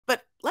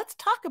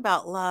talk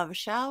about love,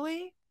 shall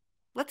we?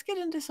 Let's get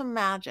into some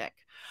magic.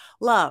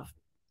 Love,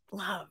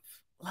 love,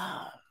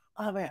 love.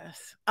 Oh,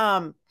 yes.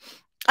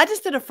 I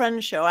just did a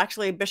friend show,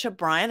 actually, Bishop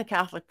Brian, a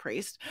Catholic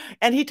priest,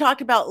 and he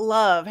talked about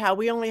love, how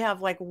we only have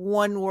like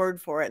one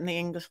word for it in the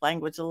English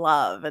language,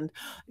 love. And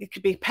it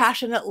could be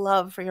passionate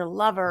love for your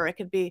lover. It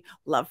could be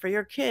love for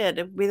your kid.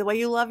 It could be the way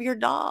you love your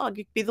dog.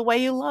 It could be the way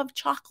you love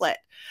chocolate.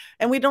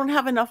 And we don't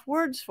have enough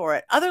words for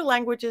it. Other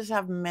languages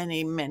have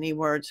many, many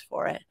words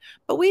for it,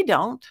 but we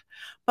don't.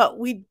 But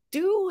we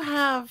do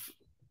have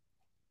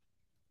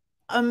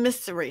a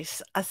mystery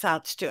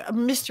attached to it, a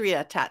mystery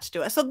attached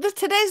to it. So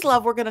today's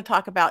love we're going to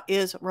talk about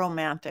is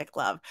romantic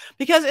love,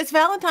 because it's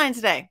Valentine's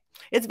Day.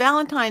 It's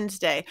Valentine's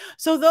Day.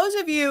 So those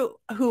of you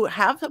who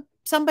have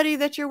somebody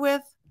that you're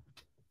with,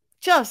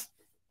 just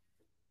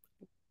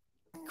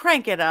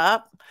crank it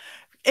up.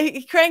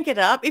 Crank it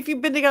up. If you've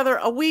been together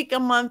a week, a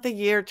month, a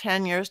year,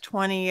 10 years,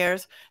 20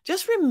 years,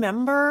 just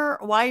remember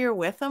why you're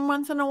with them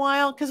once in a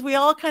while, because we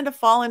all kind of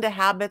fall into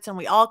habits and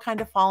we all kind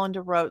of fall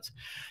into rotes.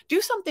 Do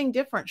something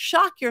different.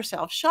 Shock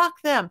yourself.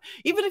 Shock them.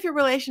 Even if your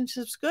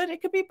relationship's good,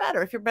 it could be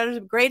better. If your better is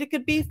great, it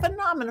could be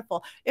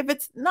phenomenal. If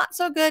it's not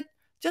so good,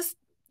 just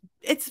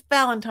it's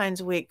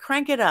Valentine's week.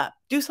 Crank it up.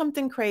 Do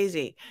something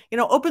crazy.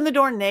 Open the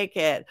door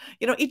naked.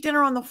 Eat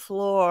dinner on the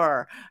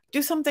floor.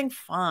 Do something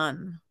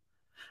fun.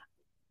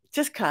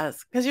 Just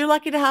because you're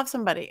lucky to have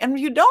somebody. And if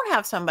you don't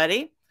have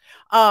somebody,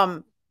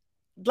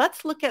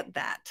 let's look at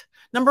that.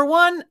 Number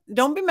one,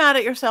 don't be mad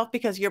at yourself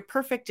because you're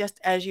perfect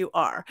just as you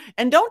are.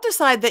 And don't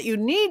decide that you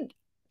need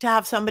to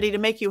have somebody to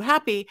make you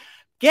happy.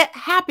 Get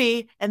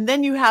happy, and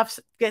then you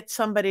get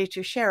somebody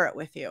to share it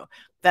with you.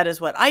 That is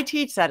what I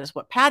teach. That is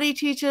what Patti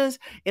teaches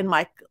in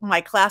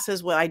my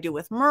classes, what I do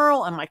with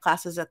Merle and my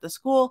classes at the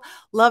school.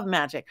 Love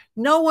magic.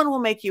 No one will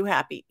make you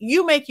happy.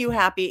 You make you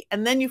happy,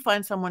 and then you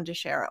find someone to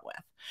share it with.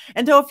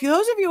 And so if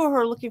those of you who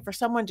are looking for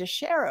someone to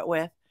share it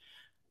with,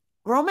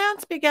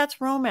 romance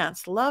begets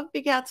romance. Love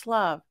begets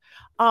love.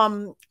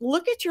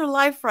 Look at your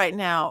life right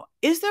now.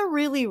 Is there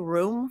really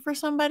room for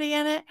somebody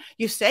in it?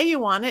 You say you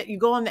want it. You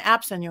go on the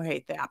apps and you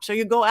hate the apps. Or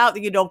you go out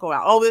and you don't go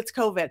out. Oh, it's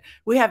COVID.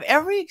 We have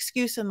every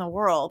excuse in the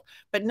world,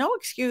 but no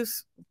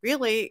excuse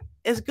really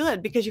is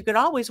good, because you could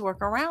always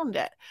work around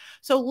it.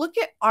 So look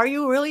at, are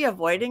you really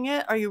avoiding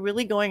it? Are you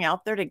really going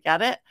out there to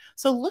get it?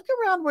 So look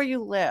around where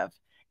you live.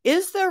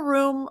 Is there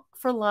room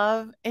for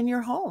love in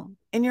your home,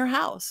 in your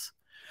house?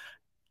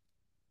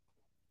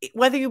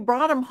 Whether you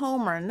brought them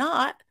home or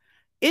not,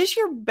 is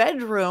your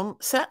bedroom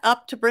set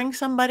up to bring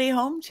somebody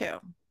home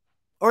to?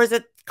 Or is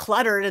it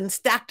cluttered and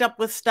stacked up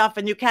with stuff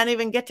and you can't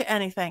even get to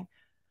anything?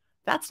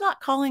 That's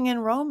not calling in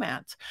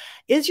romance.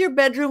 Is your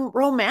bedroom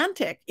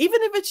romantic?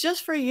 Even if it's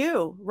just for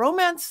you,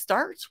 romance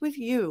starts with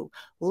you.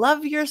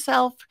 Love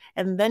yourself,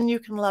 and then you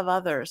can love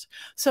others.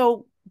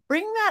 So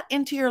bring that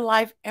into your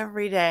life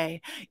every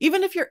day.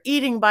 Even if you're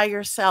eating by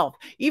yourself,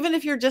 even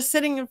if you're just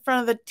sitting in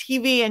front of the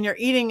TV and you're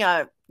eating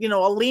a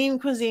lean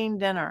cuisine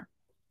dinner,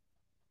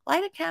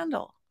 light a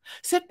candle,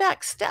 sit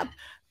back,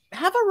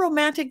 have a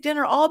romantic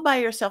dinner all by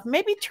yourself.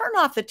 Maybe turn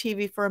off the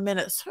TV for a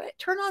minute,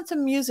 turn on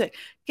some music,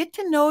 get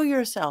to know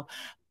yourself.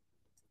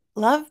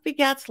 Love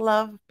begets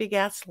love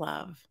begets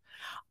love.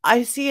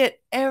 I see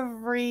it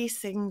every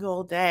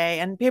single day.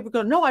 And people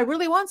go, no, I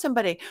really want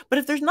somebody. But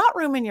if there's not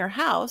room in your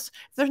house,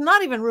 if there's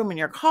not even room in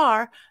your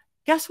car,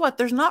 guess what?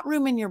 There's not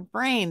room in your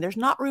brain. There's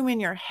not room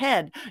in your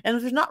head. And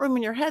if there's not room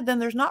in your head, then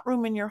there's not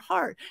room in your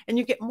heart. And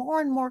you get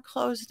more and more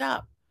closed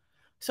up.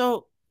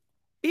 So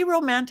be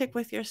romantic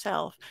with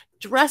yourself.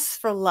 Dress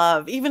for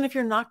love, even if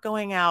you're not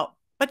going out.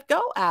 But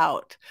go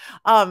out.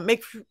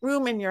 Make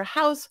room in your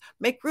house.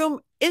 Make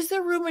room. Is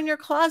there room in your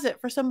closet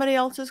for somebody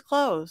else's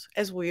clothes?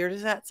 As weird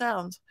as that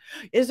sounds.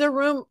 Is there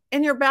room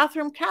in your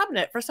bathroom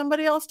cabinet for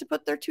somebody else to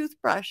put their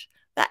toothbrush?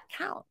 That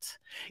counts.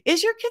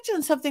 Is your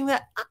kitchen something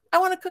that I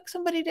want to cook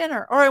somebody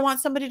dinner, or I want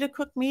somebody to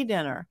cook me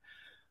dinner?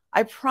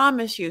 I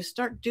promise you,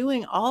 start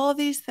doing all of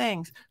these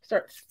things.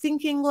 Start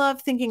thinking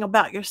love, thinking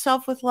about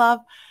yourself with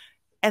love.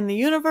 And the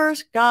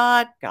universe,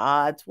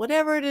 gods,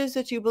 whatever it is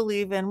that you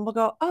believe in, will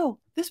go, oh,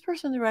 this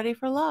person's ready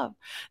for love.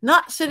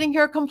 Not sitting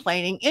here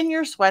complaining in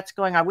your sweats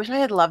going, I wish I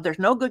had love. There's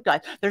no good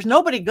guys. There's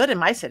nobody good in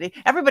my city.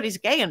 Everybody's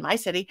gay in my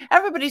city.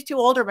 Everybody's too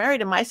old or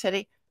married in my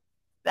city.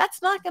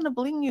 That's not going to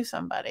bring you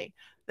somebody.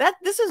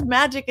 This is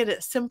magic at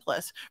its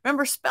simplest.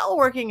 Remember, spell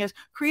working is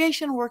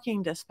creation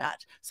working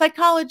dispatch.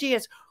 Psychology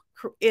is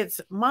it's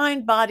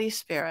mind, body,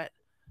 spirit.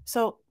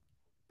 So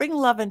bring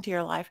love into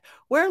your life.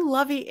 Wear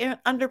lovey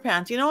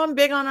underpants. I'm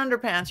big on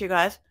underpants, you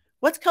guys.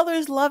 What color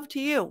is love to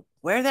you?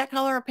 Wear that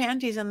color of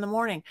panties in the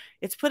morning.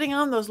 It's putting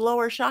on those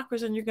lower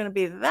chakras, and you're going to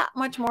be that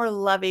much more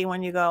lovey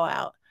when you go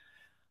out.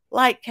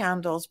 Light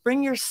candles.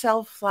 Bring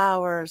yourself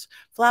flowers.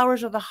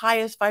 Flowers are the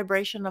highest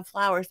vibration of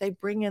flowers. They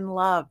bring in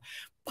love.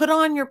 Put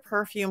on your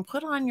perfume.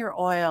 Put on your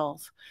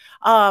oils.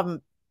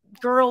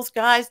 Girls,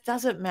 guys,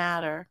 doesn't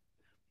matter.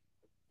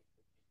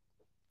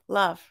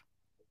 Love.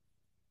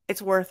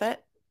 It's worth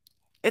it.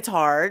 It's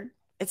hard.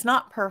 It's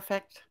not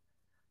perfect.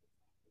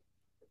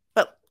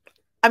 But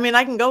I mean,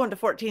 I can go into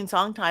 14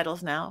 song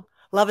titles now.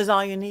 Love is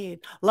all you need.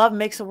 Love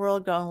makes the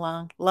world go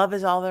along. Love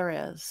is all there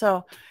is.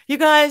 So, you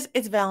guys,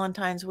 it's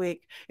Valentine's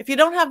week. If you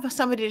don't have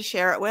somebody to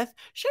share it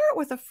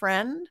with a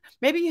friend.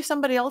 Maybe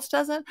somebody else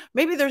doesn't.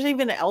 Maybe there's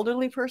even an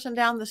elderly person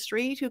down the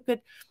street who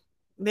could,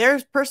 their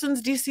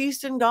person's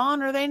deceased and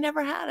gone, or they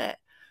never had it.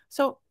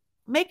 So,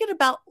 make it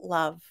about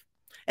love.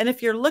 And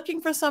if you're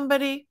looking for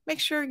somebody, make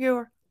sure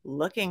you're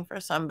looking for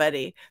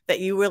somebody that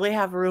you really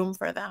have room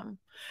for them.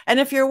 And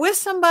if you're with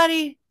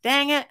somebody,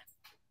 dang it,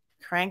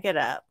 crank it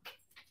up.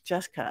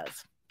 Just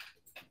cuz.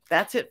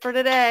 That's it for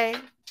today.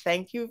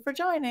 Thank you for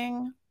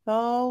joining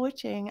the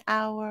Witching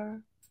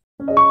Hour.